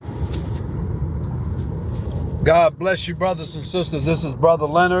God bless you, brothers and sisters. This is Brother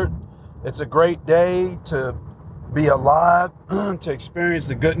Leonard. It's a great day to be alive, to experience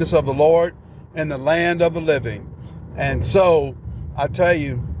the goodness of the Lord in the land of the living. And so, I tell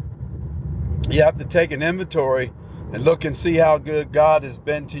you, you have to take an inventory and look and see how good God has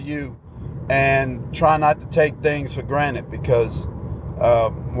been to you, and try not to take things for granted, because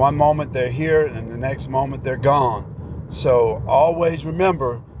one moment they're here and the next moment they're gone. So always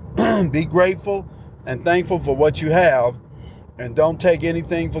remember, be grateful and thankful for what you have, and don't take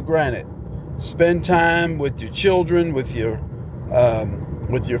anything for granted. Spend time with your children, with your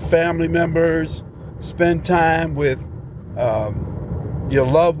family members. Spend time with your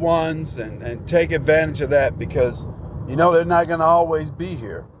loved ones, and take advantage of that, because you know they're not going to always be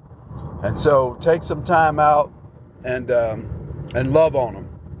here. And so take some time out and love on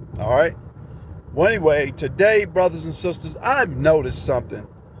them. All right. Well, anyway, today, brothers and sisters, I've noticed something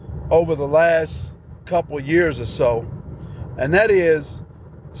over the last couple of years or so, and that is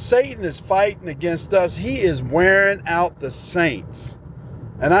Satan is fighting against us. He is wearing out the saints.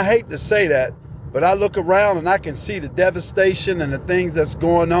 And I hate to say that, but I look around and I can see the devastation and the things that's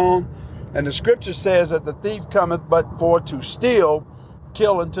going on. And the scripture says that the thief cometh but for to steal,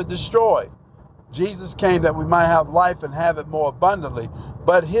 kill, and to destroy. Jesus came that we might have life and have it more abundantly.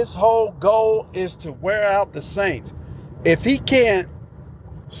 But his whole goal is to wear out the saints. If he can't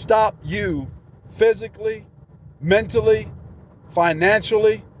stop you physically, mentally,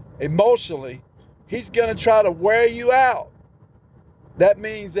 financially, emotionally, he's going to try to wear you out. That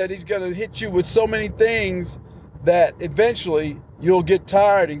means that he's going to hit you with so many things that eventually you'll get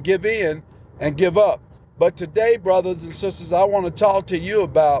tired and give in and give up. But today, brothers and sisters, I want to talk to you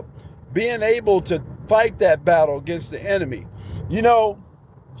about being able to fight that battle against the enemy. You know,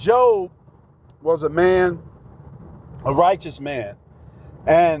 Job was a man, a righteous man,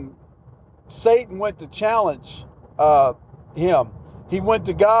 and Satan went to challenge him. He went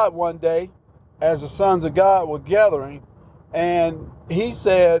to God one day as the sons of God were gathering, and he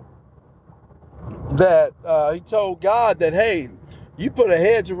said that he told God that, hey, you put a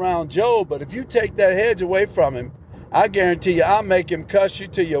hedge around Job, but if you take that hedge away from him, I guarantee you I'll make him cuss you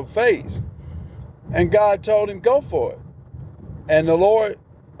to your face. And God told him, go for it. And the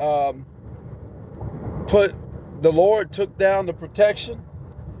Lord took down the protection,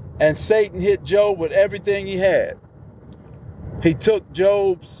 and Satan hit Job with everything he had. He took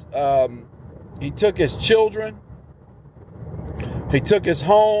he took his children, he took his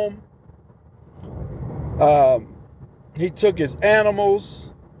home, he took his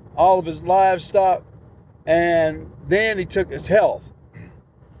animals, all of his livestock, and then he took his health.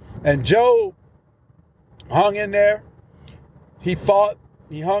 And Job hung in there. He fought,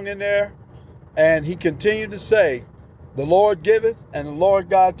 he hung in there, and he continued to say, the Lord giveth and the Lord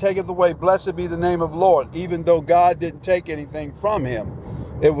God taketh away. Blessed be the name of the Lord. Even though God didn't take anything from him,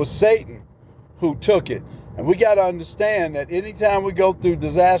 it was Satan who took it. And we got to understand that anytime we go through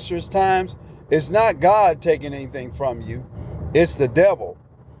disastrous times, it's not God taking anything from you. It's the devil.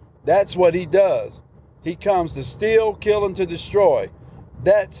 That's what he does. He comes to steal, kill, and to destroy.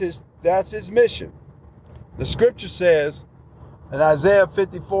 That's his mission. The scripture says in Isaiah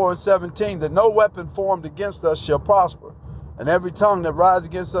 54:17 that no weapon formed against us shall prosper, and every tongue that rises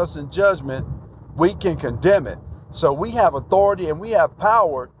against us in judgment, we can condemn it. So we have authority and we have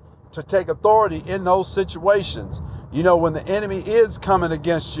power to take authority in those situations. You know, when the enemy is coming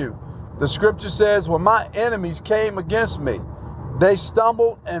against you, the scripture says, when my enemies came against me, they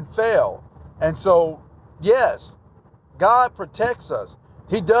stumbled and fell. And so, yes, God protects us.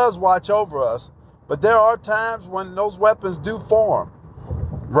 He does watch over us. But there are times when those weapons do form,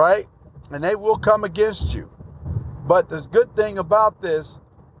 right? And they will come against you. But the good thing about this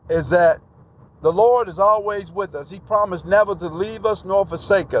is that the Lord is always with us. He promised never to leave us nor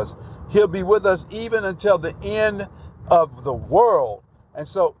forsake us. He'll be with us even until the end of the world. And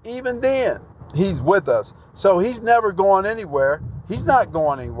so even then, he's with us. So he's never going anywhere. He's not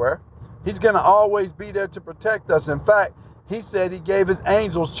going anywhere. He's going to always be there to protect us. In fact, he said he gave his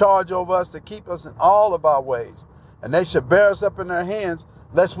angels charge over us to keep us in all of our ways. And they should bear us up in their hands,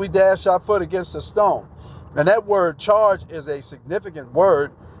 lest we dash our foot against a stone. And that word charge is a significant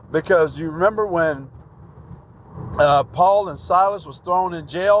word, because you remember when Paul and Silas was thrown in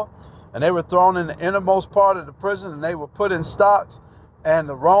jail, and they were thrown in the innermost part of the prison, and they were put in stocks, and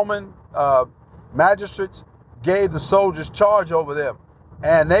the Roman magistrates gave the soldiers charge over them.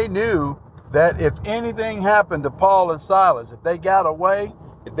 And they knew that if anything happened to Paul and Silas, if they got away,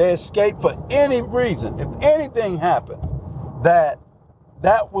 if they escaped for any reason, if anything happened, that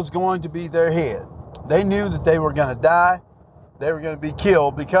was going to be their head. They knew that they were going to die. They were going to be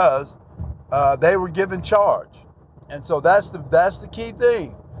killed, because they were given charge. And so that's the key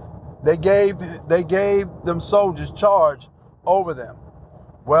thing. They gave them soldiers charge over them.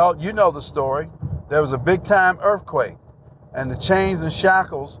 Well, you know the story. There was a big time earthquake, and the chains and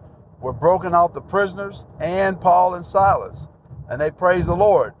shackles were broken off the prisoners and Paul and Silas, and they praised the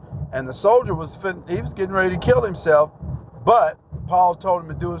Lord. And the soldier was getting ready to kill himself, but Paul told him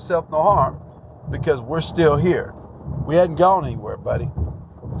to do himself no harm because we're still here. We hadn't gone anywhere, buddy.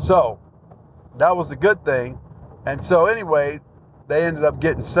 So that was the good thing. And so anyway, they ended up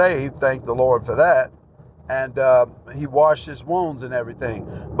getting saved. Thank the Lord for that. And he washed his wounds and everything.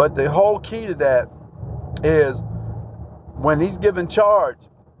 But the whole key to that is when he's given charge,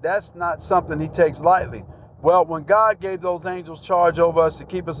 that's not something he takes lightly. Well, when God gave those angels charge over us to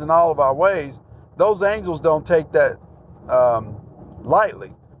keep us in all of our ways, those angels don't take that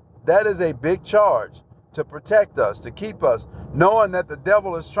lightly. That is a big charge to protect us, to keep us, knowing that the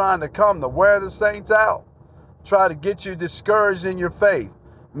devil is trying to come to wear the saints out, try to get you discouraged in your faith,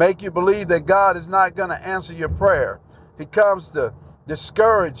 make you believe that God is not going to answer your prayer. He comes to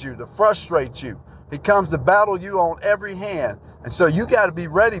discourage you, to frustrate you. He comes to battle you on every hand. And so you got to be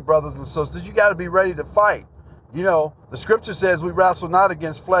ready, brothers and sisters. You got to be ready to fight. You know, the scripture says we wrestle not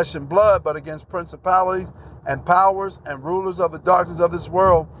against flesh and blood, but against principalities and powers and rulers of the darkness of this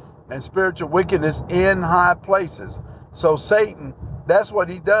world and spiritual wickedness in high places. So Satan, that's what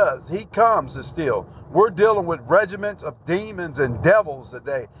he does. He comes to steal. We're dealing with regiments of demons and devils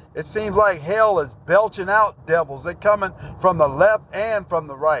today. It seems like hell is belching out devils. They're coming from the left and from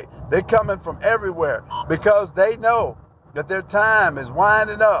the right. They're coming from everywhere because they know that their time is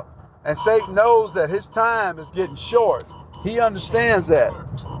winding up. And Satan knows that his time is getting short. He understands that.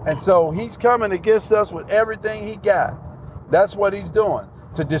 And so he's coming against us with everything he got. That's what he's doing,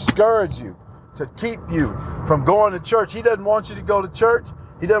 to discourage you, to keep you from going to church. He doesn't want you to go to church.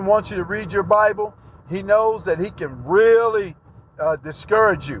 He doesn't want you to read your Bible. He knows that he can really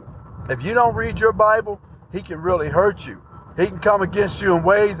discourage you. If you don't read your Bible, he can really hurt you. He can come against you in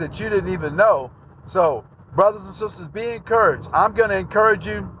ways that you didn't even know. So, brothers and sisters, be encouraged. I'm going to encourage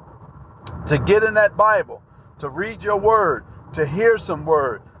you to get in that Bible, to read your word, to hear some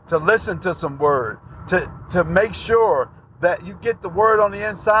word, to listen to some word, to make sure that you get the word on the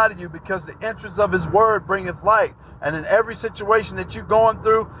inside of you, because the entrance of his word bringeth light. And in every situation that you're going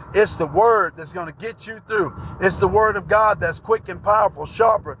through, it's the word that's going to get you through. It's the word of God that's quick and powerful,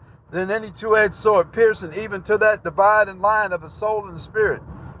 sharper than any two-edged sword, piercing even to that dividing line of the soul and the spirit,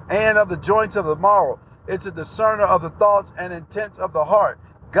 and of the joints of the marrow. It's a discerner of the thoughts and intents of the heart.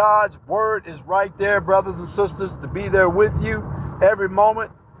 God's word is right there, brothers and sisters, to be there with you every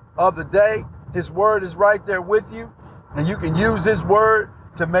moment of the day. His word is right there with you, and you can use his word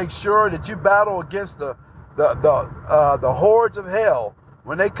to make sure that you battle against the hordes of hell.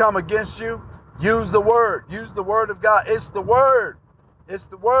 When they come against you, use the word. Use the word of God. It's the word. It's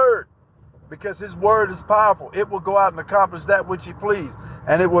the word. Because his word is powerful. It will go out and accomplish that which he please,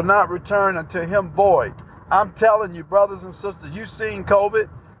 and it will not return unto him void. I'm telling you, brothers and sisters, you've seen COVID.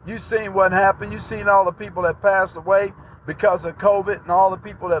 You've seen what happened. You've seen all the people that passed away because of COVID, and all the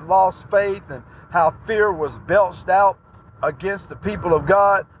people that lost faith, and how fear was belched out against the people of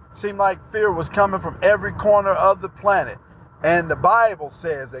God. It seemed like fear was coming from every corner of the planet. And the Bible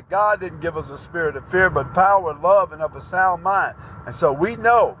says that God didn't give us a spirit of fear, but power, love, and of a sound mind. And so we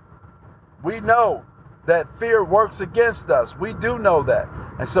know that fear works against us. We do know that.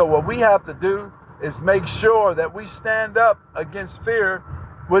 And so what we have to do is make sure that we stand up against fear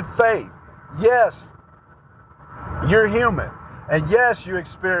with faith. Yes, you're human. And yes, you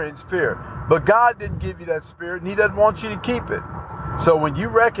experience fear. But God didn't give you that spirit, and he doesn't want you to keep it. So when you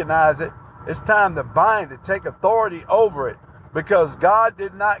recognize it, it's time to bind it, take authority over it, because God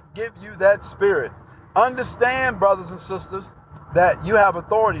did not give you that spirit. Understand, brothers and sisters, that you have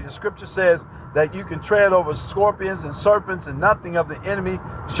authority. The scripture says that you can tread over scorpions and serpents, and nothing of the enemy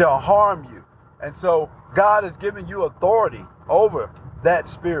shall harm you. And so God has given you authority over that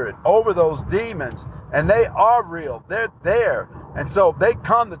spirit, over those demons, and they are real. They're there. And so they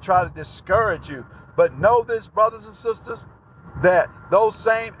come to try to discourage you. But know this, brothers and sisters, that those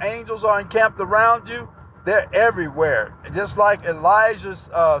same angels are encamped around you. They're everywhere. Just like Elijah's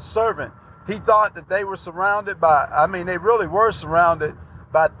servant, he thought that they were surrounded by, they really were surrounded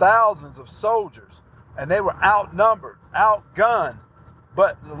by thousands of soldiers, and they were outnumbered, outgunned.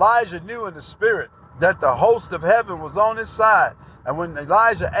 But Elijah knew in the spirit that the host of heaven was on his side. And when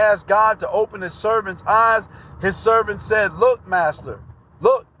Elijah asked God to open his servant's eyes, his servant said, "Look, master,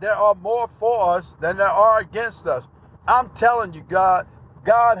 look, there are more for us than there are against us." I'm telling you, God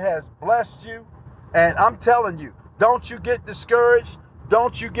has blessed you. And I'm telling you, don't you get discouraged.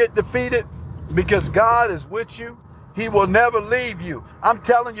 Don't you get defeated. because God is with you. He will never leave you. I'm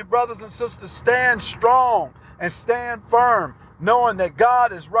telling you, brothers and sisters, stand strong and stand firm, knowing that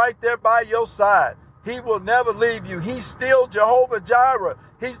God is right there by your side. He will never leave you. He's still Jehovah Jireh.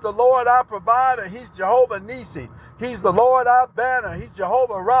 He's the Lord our provider. He's Jehovah Nissi. He's the Lord our banner. He's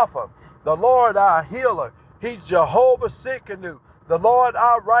Jehovah Rapha, the Lord our healer. He's Jehovah Sikkenu, the Lord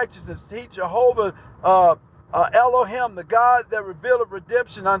our righteousness. He's Jehovah Elohim, the God that revealed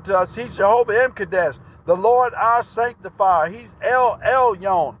redemption unto us. He's Jehovah M'Kadesh, the Lord our sanctifier. He's El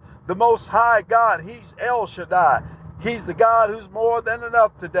Elyon, the Most High God. He's El Shaddai. He's the God who's more than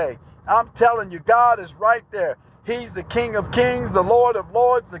enough today. I'm telling you, God is right there. He's the King of Kings, the Lord of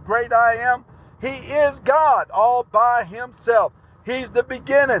Lords, the great I am. He is God all by himself. He's the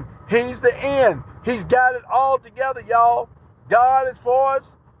beginning. He's the end. He's got it all together, y'all. God is for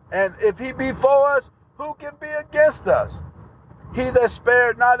us, and if he be for us, who can be against us? He that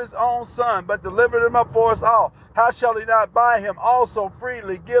spared not his own son, but delivered him up for us all, how shall he not by him also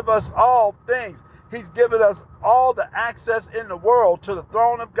freely give us all things? He's given us all the access in the world to the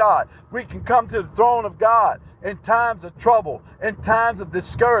throne of God. We can come to the throne of God in times of trouble, in times of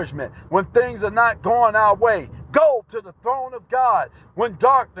discouragement, when things are not going our way. Go to the throne of God. When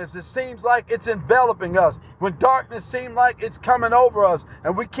darkness, it seems like it's enveloping us. When darkness seems like it's coming over us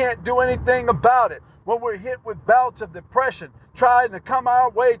and we can't do anything about it. When we're hit with bouts of depression trying to come our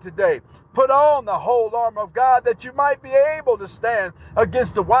way today. Put on the whole armor of God that you might be able to stand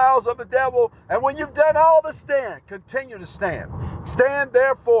against the wiles of the devil. And when you've done all to stand, continue to stand. Stand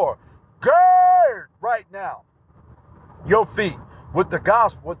therefore, gird right now your feet with the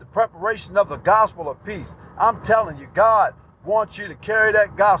gospel, with the preparation of the gospel of peace. I'm telling you, God wants you to carry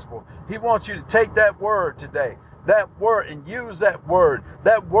that gospel. He wants you to take that word today. That word and use that word.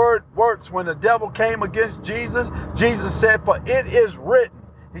 That word works. When the devil came against Jesus, Jesus said, for it is written.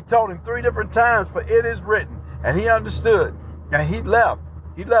 He told him 3 different times, for it is written. And he understood. And he left.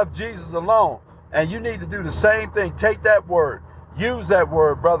 He left Jesus alone. And you need to do the same thing. Take that word. Use that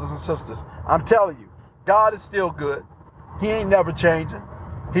word, brothers and sisters. I'm telling you, God is still good. He ain't never changing.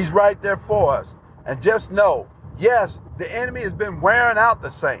 He's right there for us. And just know, yes, the enemy has been wearing out the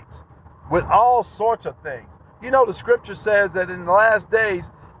saints with all sorts of things. You know, the scripture says that in the last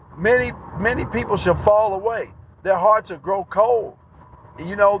days, many people shall fall away. Their hearts will grow cold.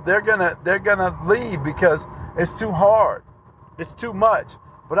 You know, they're gonna leave because it's too hard. It's too much.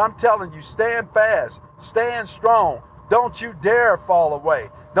 But I'm telling you, stand fast, stand strong. Don't you dare fall away.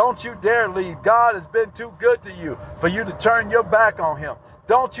 Don't you dare leave. God has been too good to you for you to turn your back on him.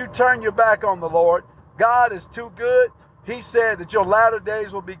 Don't you turn your back on the Lord. God is too good. He said that your latter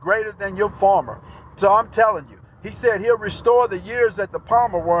days will be greater than your former. So I'm telling you, he said he'll restore the years that the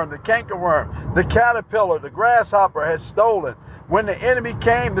palmer worm, the cankerworm, the caterpillar, the grasshopper has stolen. When the enemy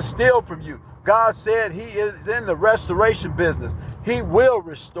came to steal from you, God said he is in the restoration business. He will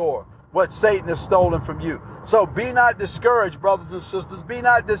restore what Satan has stolen from you. So be not discouraged, brothers and sisters. Be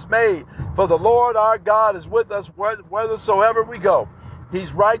not dismayed, for the Lord our God is with us whithersoever we go.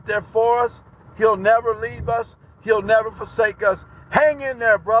 He's right there for us. He'll never leave us. He'll never forsake us. Hang in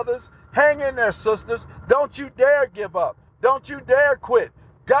there, brothers. Hang in there, sisters. Don't you dare give up. Don't you dare quit.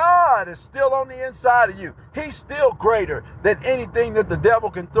 God is still on the inside of you. He's still greater than anything that the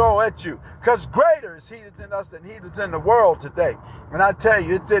devil can throw at you. Because greater is he that's in us than he that's in the world today. And I tell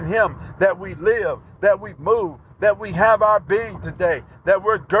you, it's in him that we live, that we move, that we have our being today, that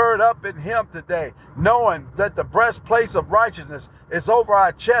we're girded up in him today, knowing that the breastplate of righteousness is over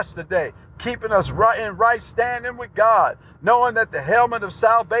our chest today, keeping us right in right standing with God, knowing that the helmet of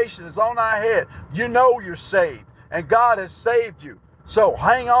salvation is on our head. You know you're saved, and God has saved you. So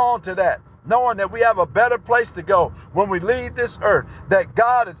hang on to that, knowing that we have a better place to go when we leave this earth, that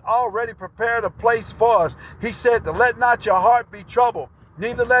God has already prepared a place for us. He said to let not your heart be troubled,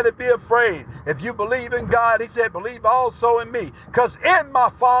 neither let it be afraid. If you believe in God, he said, believe also in me. Because in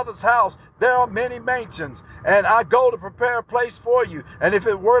my Father's house, there are many mansions, and I go to prepare a place for you. And if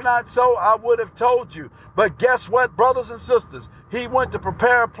it were not so, I would have told you. But guess what, brothers and sisters? He went to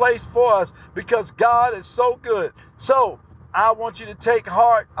prepare a place for us because God is so good. So I want you to take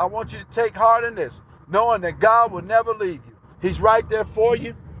heart. I want you to take heart in this, knowing that God will never leave you. He's right there for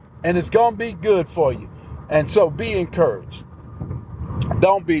you, and it's going to be good for you. And so be encouraged.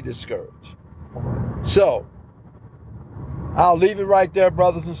 Don't be discouraged. So I'll leave it right there,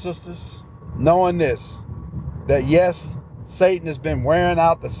 brothers and sisters, knowing this, that yes, Satan has been wearing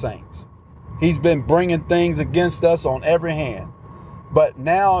out the saints. He's been bringing things against us on every hand. But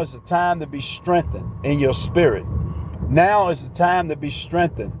now is the time to be strengthened in your spirit. Now is the time to be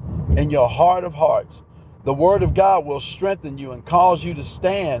strengthened in your heart of hearts. The word of God will strengthen you and cause you to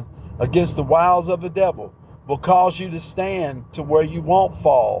stand against the wiles of the devil will cause you to stand to where you won't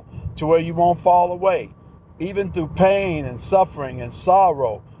fall, to where you won't fall away. Even through pain and suffering and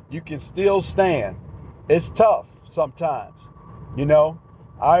sorrow, you can still stand. It's tough sometimes, you know.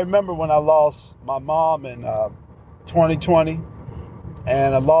 I remember when I lost my mom in 2020,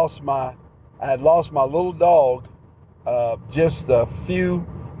 and I had lost my little dog just a few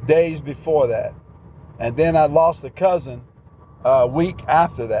days before that, and then I lost a cousin a week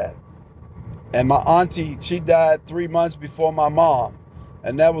after that. And my auntie, she died 3 months before my mom.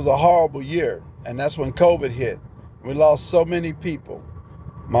 And that was a horrible year. And that's when COVID hit. We lost so many people.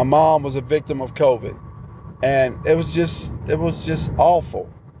 My mom was a victim of COVID. And it was just awful.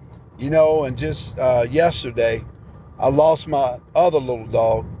 You know, and just yesterday, I lost my other little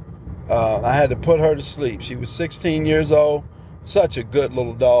dog. I had to put her to sleep. She was 16 years old. Such a good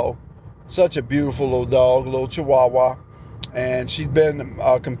little dog. Such a beautiful little dog, a little Chihuahua. And she's been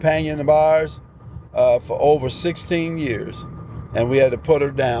a companion of ours for over 16 years. And we had to put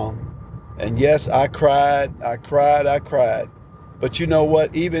her down. And yes, I cried. But you know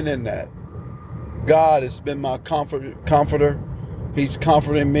what? Even in that, God has been my comforter. He's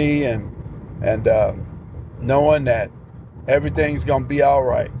comforting me and knowing that everything's going to be all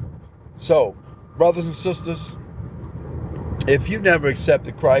right. So, brothers and sisters, if you never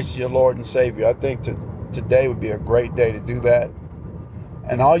accepted Christ as your Lord and Savior, I think today would be a great day to do that.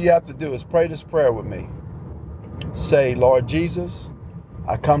 And all you have to do is pray this prayer with me. Say, Lord Jesus,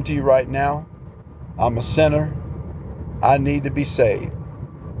 I come to you right now. I'm a sinner. I need to be saved.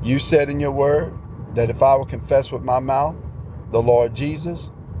 You said in your word that if I will confess with my mouth the Lord Jesus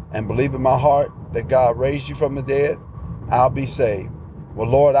and believe in my heart that God raised you from the dead, I'll be saved. Well,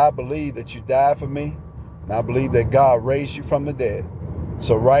 Lord, I believe that you died for me, and I believe that God raised you from the dead.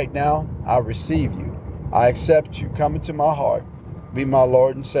 So right now, I receive you. I accept you. Come into my heart. Be my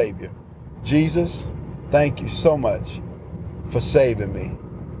Lord and Savior. Jesus, thank you so much for saving me.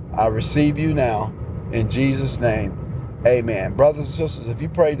 I receive you now in Jesus' name. Amen. Brothers and sisters, if you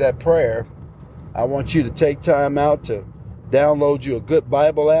prayed that prayer, I want you to take time out to download you a good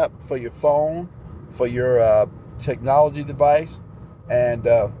Bible app for your phone, for your technology device. And,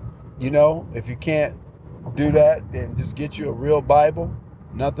 if you can't do that, then just get you a real Bible.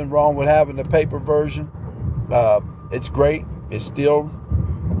 Nothing wrong with having the paper version. It's great. It's still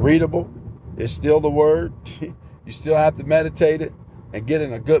readable. It's still the Word. You still have to meditate it and get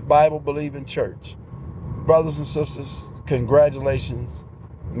in a good Bible-believing church. Brothers and sisters, congratulations.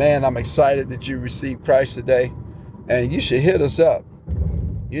 Man, I'm excited that you received Christ today. And you should hit us up.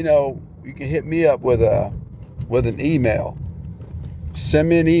 You can hit me up with an email. Send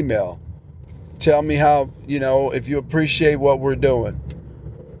me an email. Tell me how, if you appreciate what we're doing.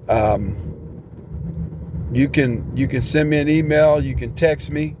 You can send me an email. You can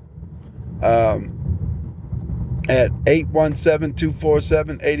text me at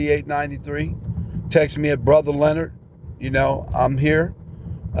 817-247-8893. Text me at Brother Leonard. I'm here.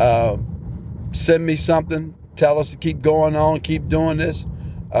 Send me something. Tell us to keep going on, keep doing this.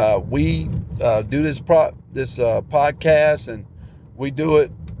 We do this podcast, and we do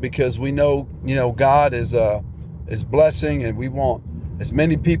it because we know, God is blessing, and we want as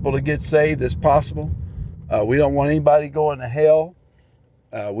many people to get saved as possible. We don't want anybody going to hell.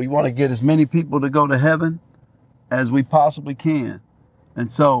 We want to get as many people to go to heaven as we possibly can.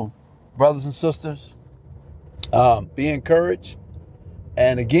 And so, brothers and sisters, be encouraged.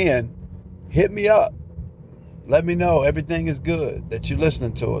 And again, hit me up. Let me know everything is good, that you're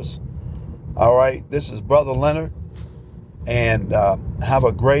listening to us. All right. This is Brother Leonard. And have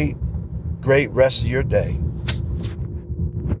a great rest of your day.